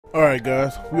Alright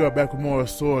guys, we are back with more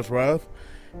Asura's Wrath.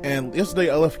 And yesterday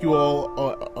I left you all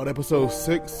on episode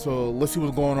 6, so let's see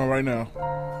what's going on right now.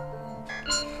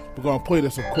 We're gonna play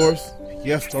this, of course.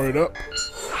 Yes, start it up.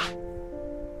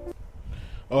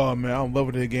 Oh man, I'm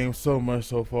loving the game so much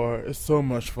so far. It's so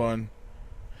much fun.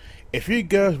 If you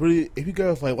guys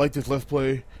like this Let's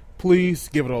Play, please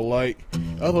give it a like.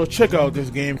 Also check out this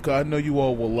game because I know you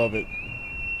all will love it.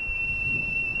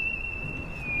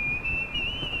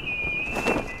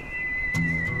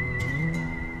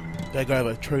 That guy's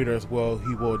a traitor as well.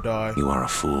 He will die. You are a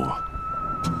fool.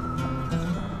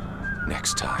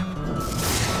 Next time,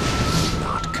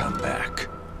 not come back.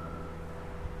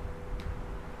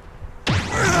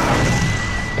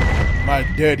 My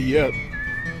daddy yet.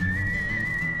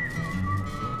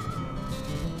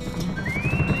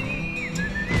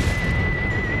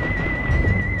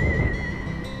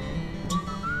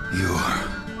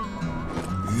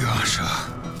 Yasha.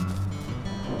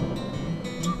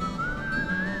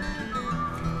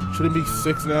 Should it be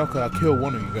 6 now? Cause I killed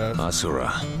one of you guys. Asura,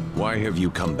 why have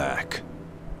you come back?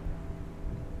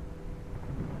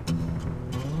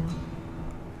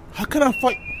 How can I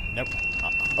fight? Never.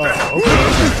 Okay.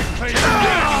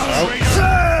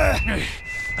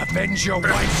 Avenge your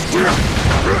wife's death.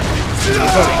 Take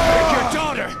your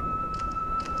daughter.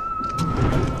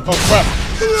 Oh crap!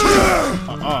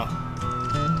 I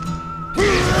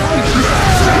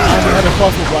had a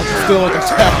possible, but I can still like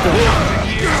attack them.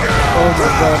 Oh my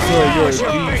god, sorry, you're a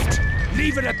beast.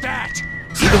 Leave it at that.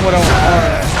 Even when I'm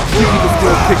armed, you can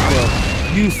still kick them.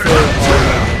 You sir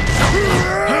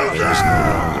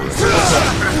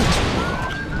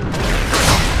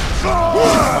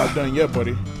are not done yet,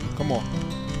 buddy. Come on.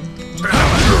 Let's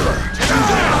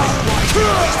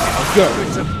go.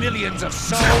 Hundreds of millions of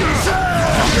souls.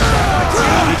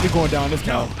 You're going down this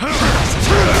now.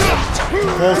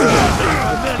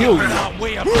 Kill you.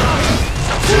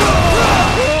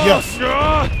 Yes.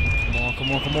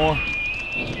 Come on.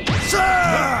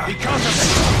 Because of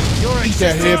it, you're Eat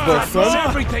that headbutt, son.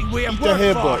 Everything we have Eat that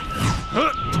headbutt.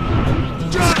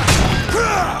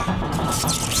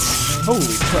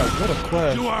 Holy crap, what a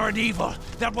clash. You are an evil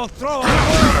that will throw our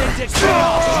world into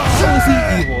chaos. How is he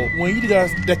evil when you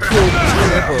guys that killed the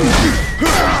Emperor?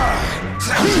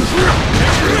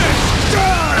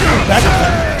 Back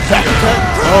attack.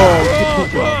 Oh, get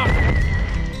pooped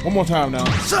up. One more time now.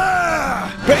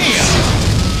 Bam!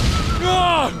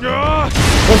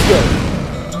 Let's go.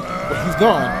 But he's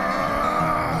gone.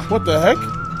 What the heck?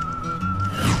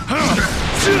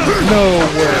 No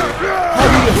way. How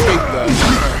do you escape that?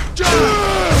 Oh,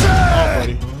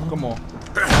 buddy. Come on.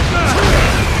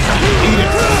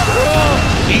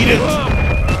 Eat it.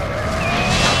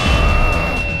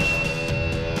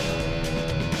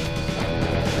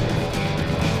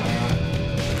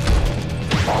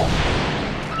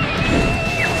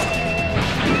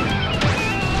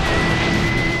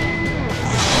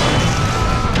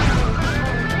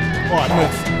 Oh, I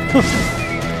missed.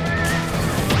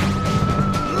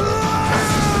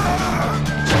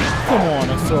 Come on,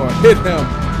 Asura. Hit him.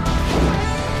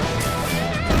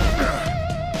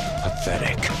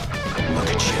 Pathetic. Look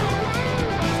at you.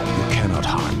 You cannot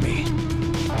harm me.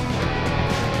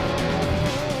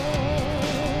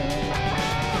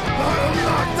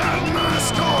 Knock that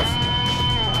mask off!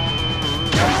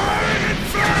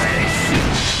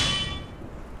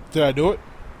 Did I do it?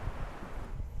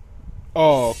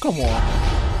 Oh, come on.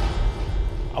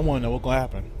 I want to know what's going to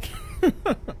happen.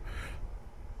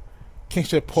 Can't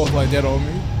shit pulse like that on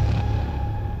me.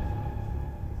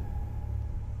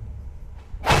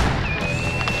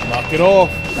 Knock it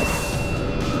off.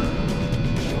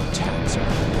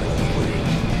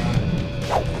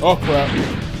 Oh crap.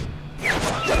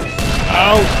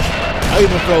 Ouch. I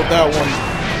even felt that one.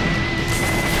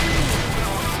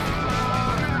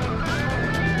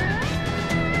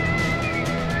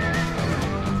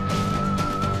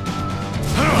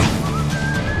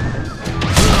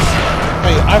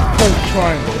 Hey, I pressed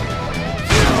triangle.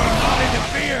 Not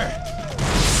interfere!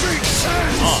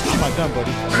 I'm not done,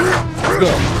 buddy. Let's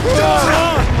go.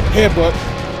 Headbutt.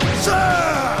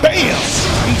 Bam!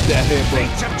 Eat that headbutt.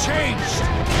 Things have changed!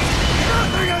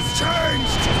 Nothing has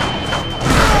changed!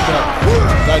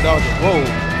 That dog just roll.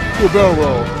 Do a barrel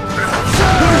roll.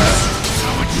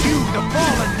 How would you, the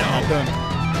fallen, know? Not done.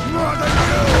 More than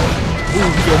you! Ooh,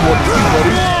 you got more than you,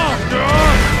 buddy.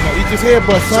 Now eat this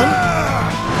headbutt, son.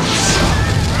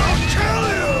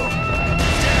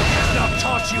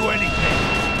 You anything.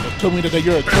 They told me that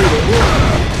you're a traitor.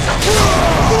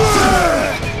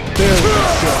 There we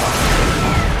go.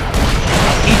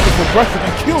 Eat this for breakfast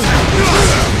and kill you.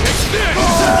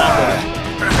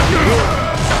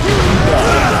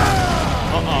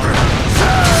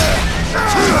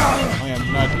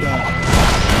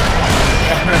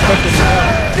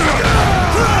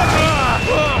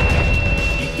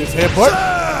 Headbutt.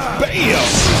 Bam!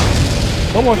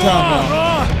 One more time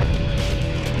now.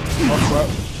 Oh crap.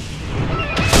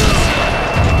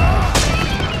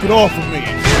 Get off of me.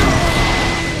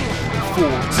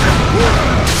 Fool.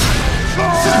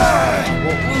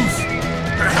 Won't lose.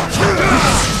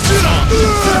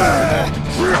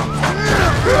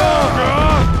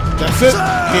 That's it.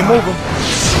 Game over.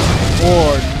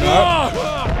 Or not.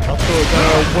 I thought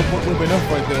that would be enough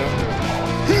right there.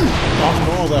 Dodging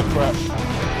all that crap.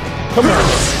 Come on.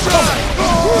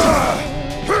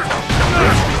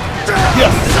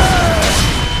 Yes.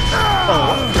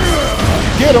 Oh.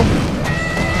 Get him.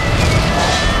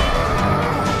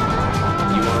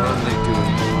 You are only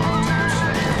doing harm to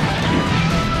yourself.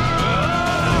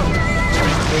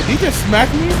 Wait, did he just smack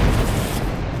me?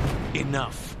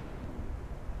 Enough.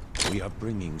 We are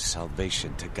bringing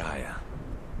salvation to Gaia.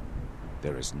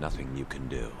 There is nothing you can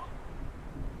do.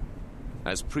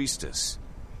 As priestess,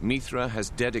 Mithra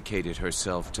has dedicated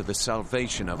herself to the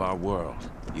salvation of our world.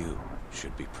 You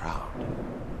should be proud.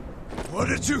 What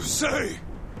did you say?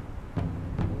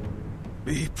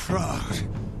 Be proud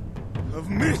of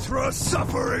Mithra's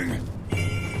suffering.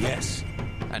 Yes,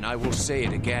 and I will say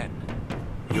it again.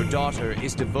 Your daughter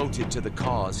is devoted to the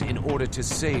cause in order to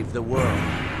save the world.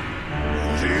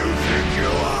 Who do you think you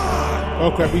are?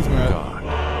 Oh crap, he's mad. God.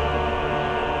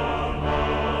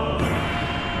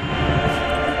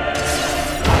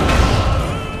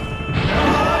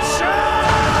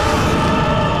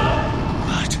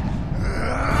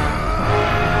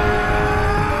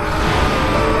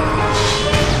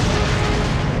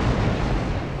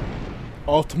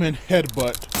 Ultimate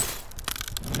headbutt.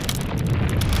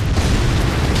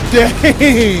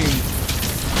 Dang!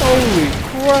 Holy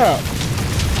crap!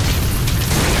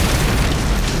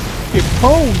 Get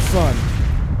pwned, son!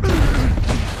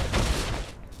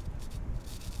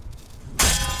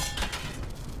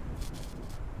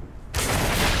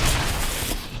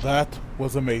 That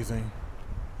was amazing.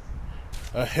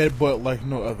 A headbutt like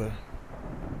no other.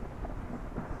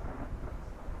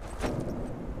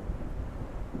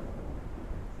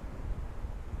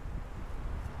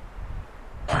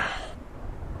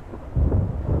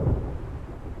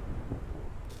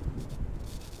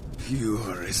 You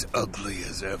are as ugly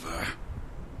as ever.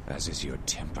 As is your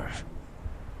temper.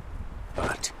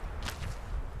 But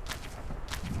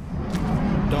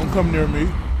Don't come near me.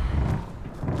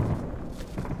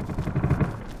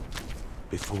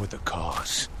 before the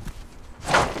cause,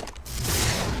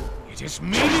 It is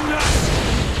meaningless!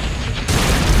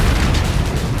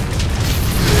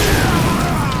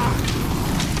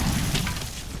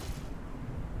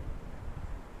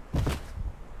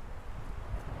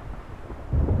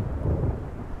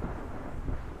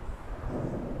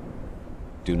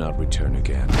 do not return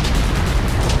again.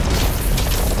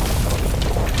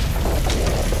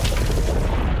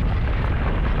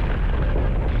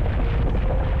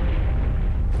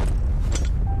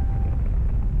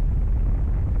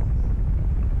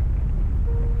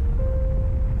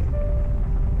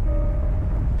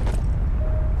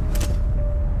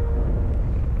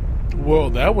 Well,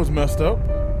 that was messed up.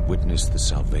 Witness the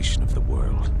salvation of the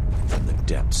world from the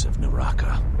depths of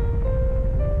Naraka.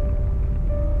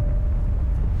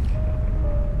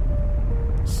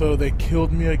 So they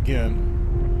killed me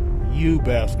again. You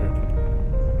bastard.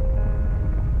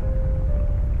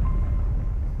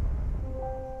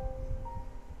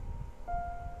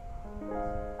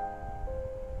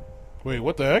 Wait,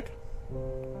 what the heck?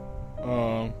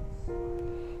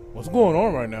 What's going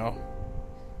on right now?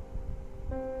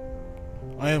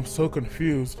 I am so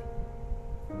confused.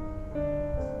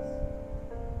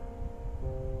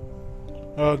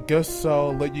 Guess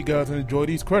I'll let you guys enjoy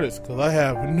these credits, because I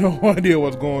have no idea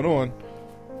what's going on.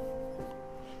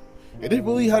 Is it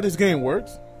really how this game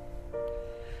works?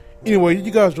 Anyway,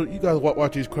 you guys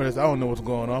watch these credits. I don't know what's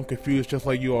going on. I'm confused just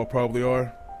like you all probably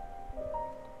are.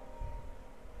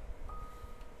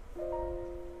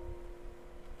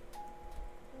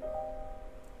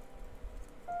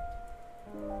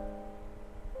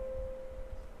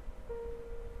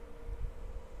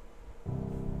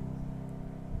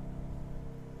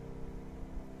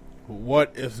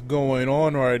 What is going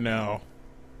on right now?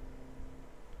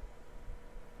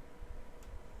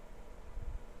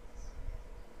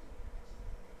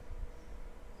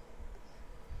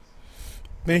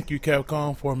 Thank you,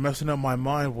 Capcom, for messing up my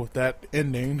mind with that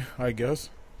ending, I guess.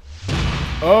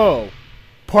 Oh,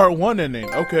 part 1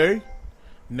 ending. Okay.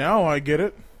 Now I get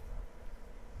it.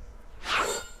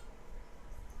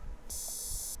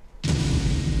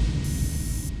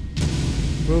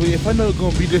 Really, if I know it's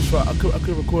gonna be this far, I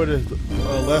could record this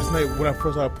last night when I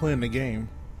first started playing the game.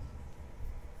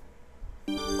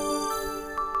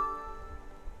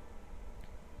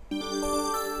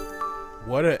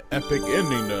 What an epic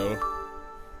ending, though.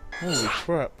 Holy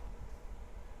crap.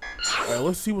 Alright,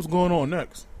 let's see what's going on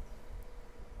next.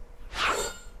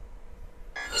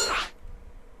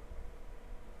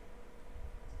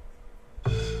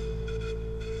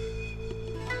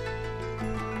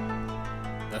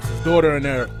 That's his daughter in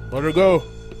there. Let her go.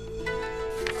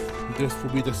 This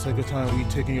will be the second time we've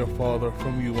taken your father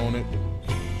from you, won't it?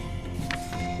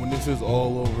 When this is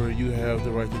all over, you have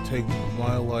the right to take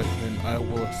my life, and I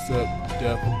will accept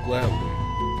death gladly.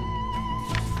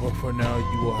 But for now,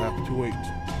 you will have to wait.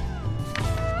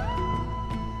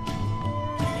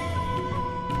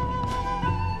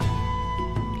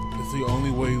 It's the only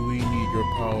way we need your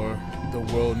power. The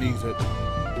world needs it.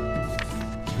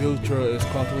 Viltra is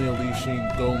constantly unleashing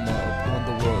Goma upon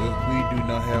the world. If we do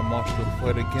not have monsters to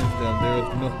fight against them, there is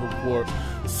no hope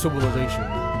for civilization.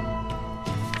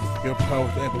 Your power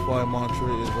to amplify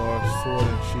mantra is our sword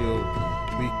and shield.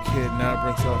 We cannot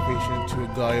bring salvation to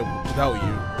Gaia without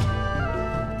you.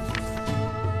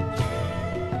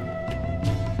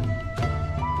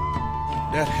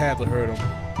 That had to hurt him.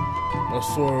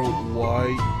 Asura, why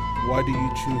do you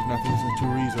choose not to listen to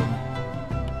reason?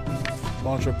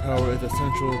 Mantra power is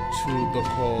essential to the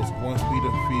cause. Once we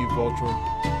defeat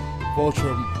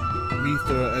Vulture,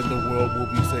 Mithra, and the world will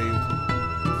be saved.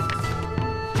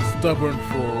 Stubborn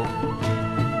fool.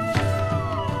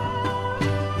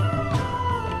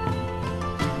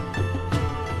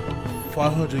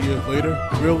 $500 years later?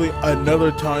 Really?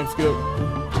 Another time skip?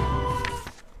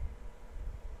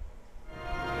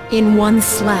 In one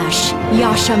slash,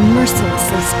 Yasha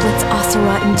mercilessly splits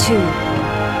Asura in two.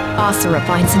 Asura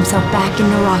finds himself back in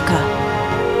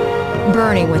Naraka,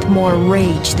 burning with more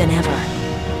rage than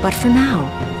ever. But for now,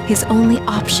 his only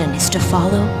option is to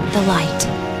follow the light.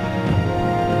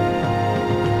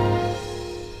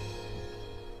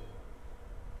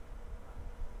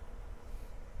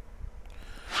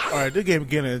 Alright, this game is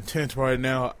getting intense right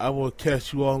now. I will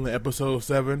catch you all in episode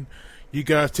 7. You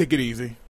guys take it easy.